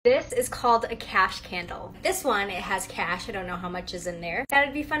called a cash candle. This one, it has cash. I don't know how much is in there. Thought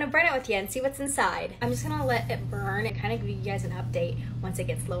it'd be fun to burn it with you and see what's inside. I'm just gonna let it burn and kind of give you guys an update once it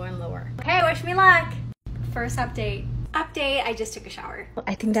gets lower and lower. Okay, wish me luck. First update. I just took a shower.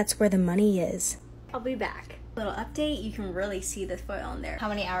 I think that's where the money is. I'll be back. Little update, you can really see the foil in there. How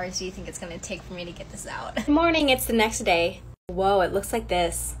many hours do you think it's gonna take for me to get this out? Good morning, it's the next day. Whoa, it looks like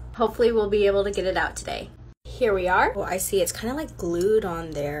this. Hopefully we'll be able to get it out today. Here we are. Oh, I see, it's kind of like glued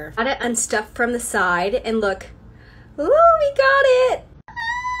on there. Got it unstuffed from the side, and look. Ooh, we got it!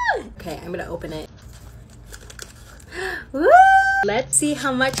 Ah! Okay, I'm gonna open it. Woo! Let's see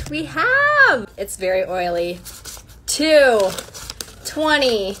how much we have. It's very oily. 2,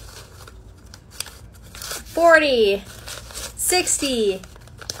 20, 40, 60,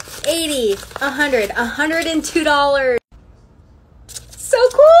 80, 100, $102. So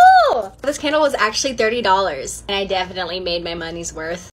cool! This candle was actually $30, and I definitely made my money's worth.